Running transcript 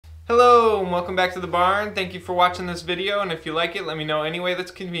Hello and welcome back to the barn. Thank you for watching this video, and if you like it, let me know any way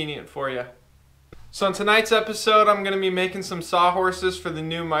that's convenient for you. So in tonight's episode, I'm going to be making some sawhorses for the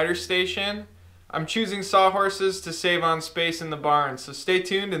new miter station. I'm choosing sawhorses to save on space in the barn, so stay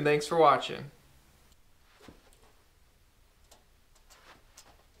tuned and thanks for watching.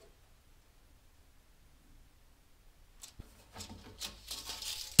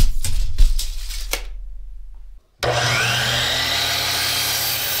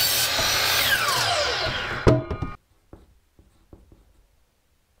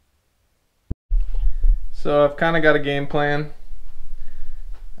 So I've kind of got a game plan.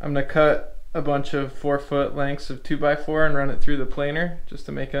 I'm going to cut a bunch of 4-foot lengths of 2x4 and run it through the planer just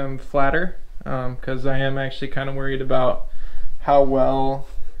to make them flatter, because I am actually kind of worried about how well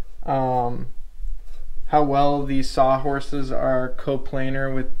these sawhorses are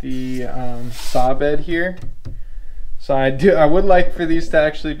coplanar with the saw bed here. So I would like for these to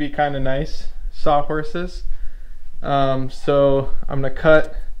actually be kind of nice sawhorses. So I'm going to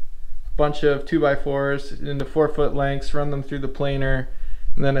cut bunch of 2x4s into 4-foot lengths, run them through the planer,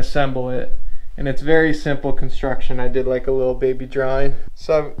 and then assemble it. And it's very simple construction. I did like a little baby drawing.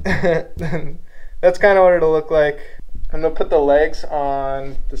 So that's kind of what it'll look like. I'm gonna put the legs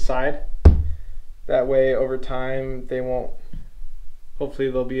on the side. That way over time they won't,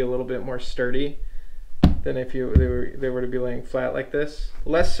 hopefully they'll be a little bit more sturdy than if they were to be laying flat like this.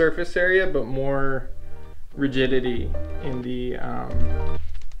 Less surface area, but more rigidity in the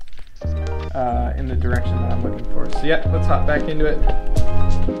direction that I'm looking for. So yeah, let's hop back into it.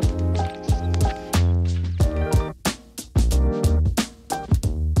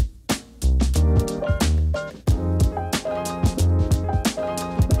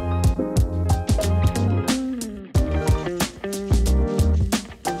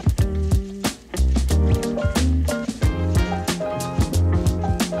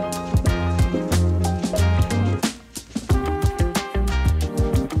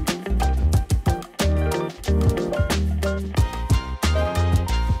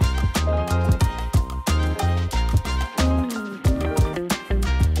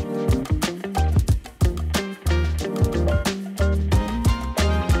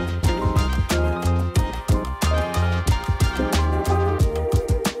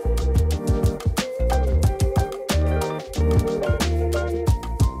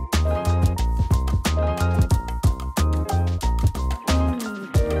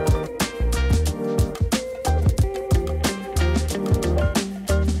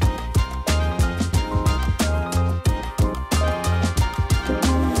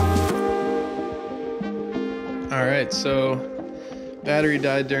 Alright, so battery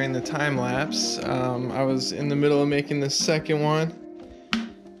died during the time lapse. I was in the middle of making the second one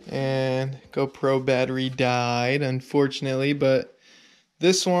and GoPro battery died, unfortunately, but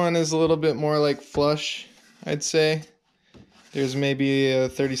this one is a little bit more like flush, I'd say. There's maybe a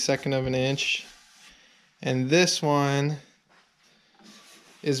 32nd of an inch, and this one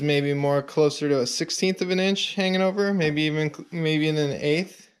is maybe more closer to a 1/16 of an inch hanging over, maybe in an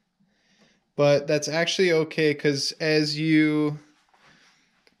 1/8. But that's actually okay, because as you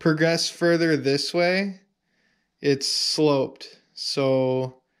progress further this way, it's sloped.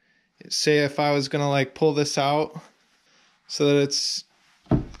 So say if I was gonna like pull this out so that it's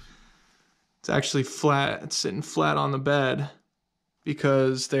actually flat, it's sitting flat on the bed,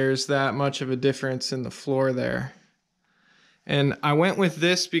 because there's that much of a difference in the floor there. And I went with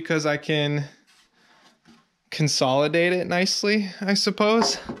this because I can consolidate it nicely, I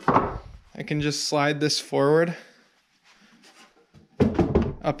suppose. I can just slide this forward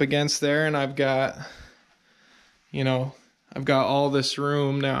up against there, and I've got, I've got all this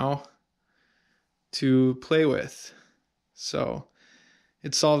room now to play with. So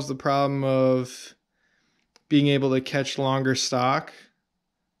it solves the problem of being able to catch longer stock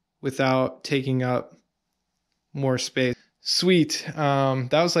without taking up more space. Sweet.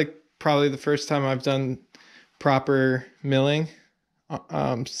 That was like probably the first time I've done proper milling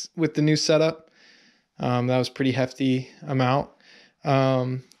with the new setup. That was pretty hefty amount.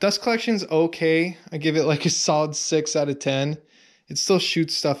 Dust collection's okay. I give it like a solid 6 out of 10. It still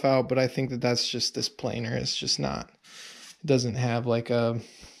shoots stuff out, but I think that that's just this planer. It's just not, it doesn't have like a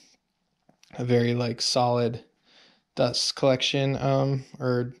very like solid dust collection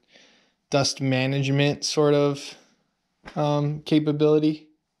or dust management sort of capability.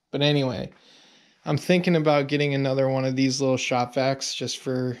 But anyway, I'm thinking about getting another one of these little shop vacs just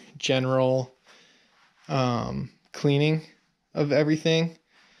for general cleaning of everything,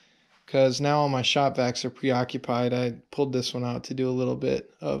 because now all my shop vacs are preoccupied. I pulled this one out to do a little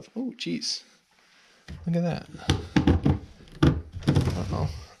bit of, oh geez, look at that. Uh-oh.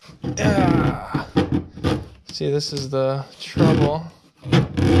 See, this is the trouble.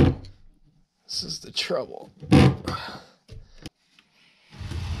 This is the trouble.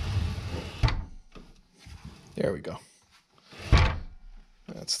 There we go.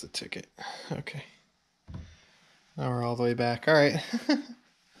 That's the ticket. Okay. Now we're all the way back. All right.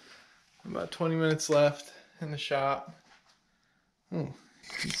 About 20 minutes left in the shop. Oh,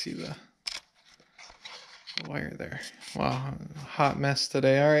 you can see the wire there. Wow, hot mess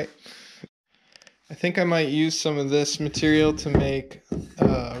today. All right. I think I might use some of this material to make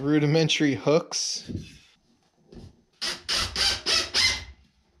rudimentary hooks.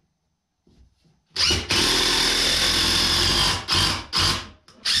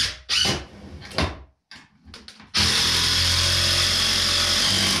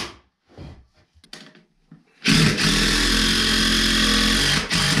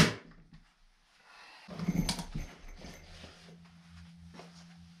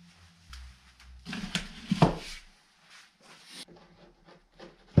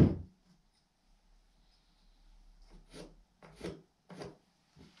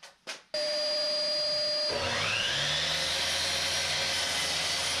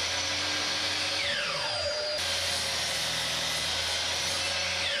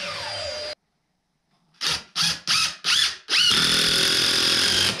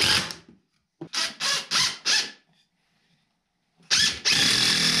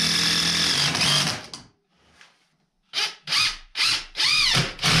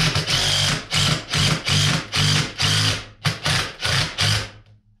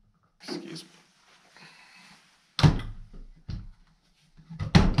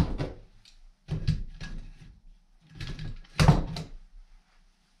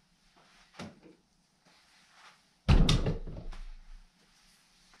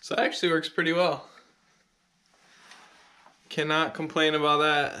 So it actually works pretty well. Cannot complain about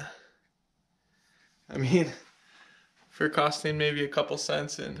that. I mean, for costing maybe a couple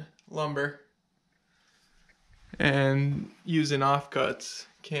cents in lumber and using offcuts,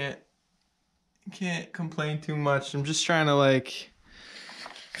 can't complain too much. I'm just trying to like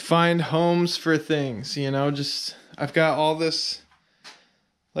find homes for things, you know, just I've got all this,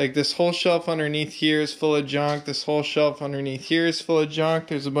 like this whole shelf underneath here is full of junk. This whole shelf underneath here is full of junk.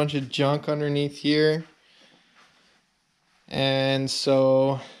 There's a bunch of junk underneath here. And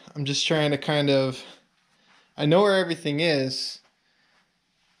so I'm just trying to kind of, I know where everything is,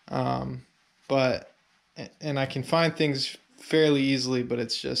 but, and I can find things fairly easily, but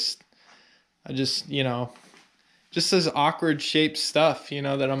it's just, I just, you know, just this awkward shaped stuff, you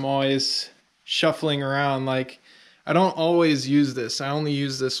know, that I'm always shuffling around. Like, I don't always use this. I only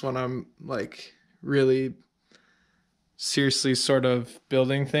use this when I'm like really seriously sort of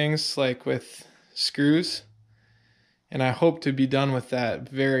building things like with screws. And I hope to be done with that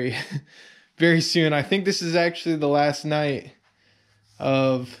very, very soon. I think this is actually the last night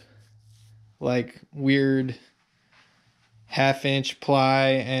of like weird 1/2-inch ply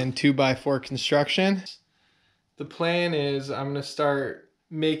and 2x4 construction. The plan is I'm going to start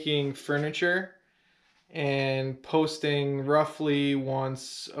making furniture and posting roughly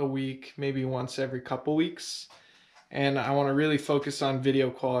once a week, maybe once every couple weeks. And I want to really focus on video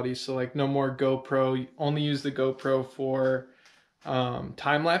quality. So like no more GoPro, only use the GoPro for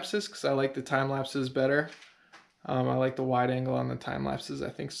time lapses because I like the time lapses better. I like the wide angle on the time lapses. I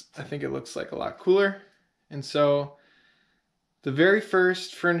think it looks like a lot cooler. And so the very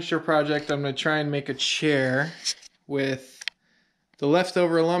first furniture project, I'm going to try and make a chair with the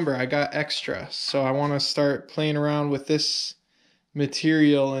leftover lumber. I got extra. So I want to start playing around with this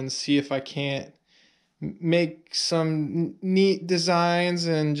material and see if I can't make some neat designs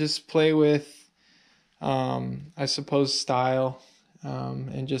and just play with, I suppose, style,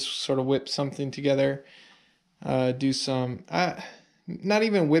 and just sort of whip something together. Do some, not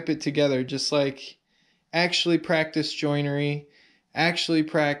even whip it together, just like actually practice joinery, actually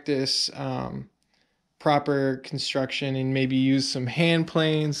practice proper construction, and maybe use some hand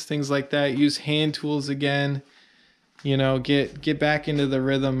planes, things like that. Use hand tools again, you know, get back into the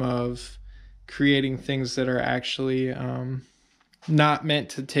rhythm of creating things that are actually not meant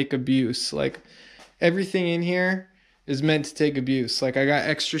to take abuse. Like everything in here is meant to take abuse. Like I got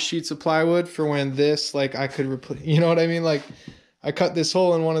extra sheets of plywood for when this, like I could replace, you know what I mean? Like I cut this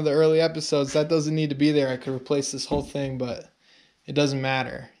hole in one of the early episodes. That doesn't need to be there. I could replace this whole thing, but it doesn't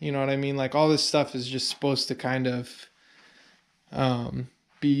matter. You know what I mean? Like all this stuff is just supposed to kind of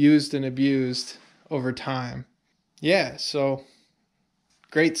be used and abused over time. Yeah, so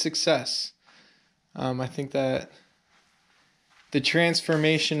great success. I think that the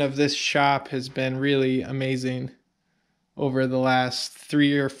transformation of this shop has been really amazing over the last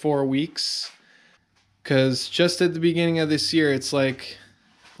 3 or 4 weeks. because just at the beginning of this year, it's like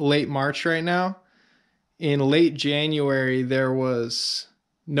late March right now. In late January, there was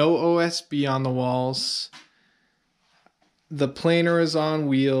no OSB on the walls. The planer was on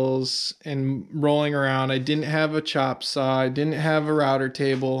wheels and rolling around. I didn't have a chop saw. I didn't have a router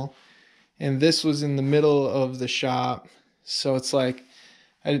table. And this was in the middle of the shop. So it's like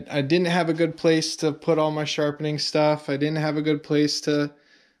I didn't have a good place to put all my sharpening stuff. I didn't have a good place to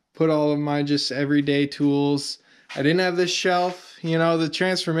put all of my just everyday tools. I didn't have this shelf. You know, the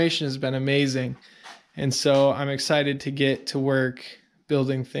transformation has been amazing. And so I'm excited to get to work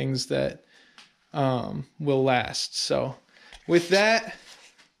building things that will last. So with that,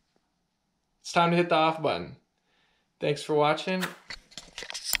 it's time to hit the off button. Thanks for watching.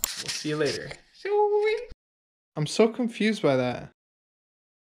 We'll see you later. I'm so confused by that.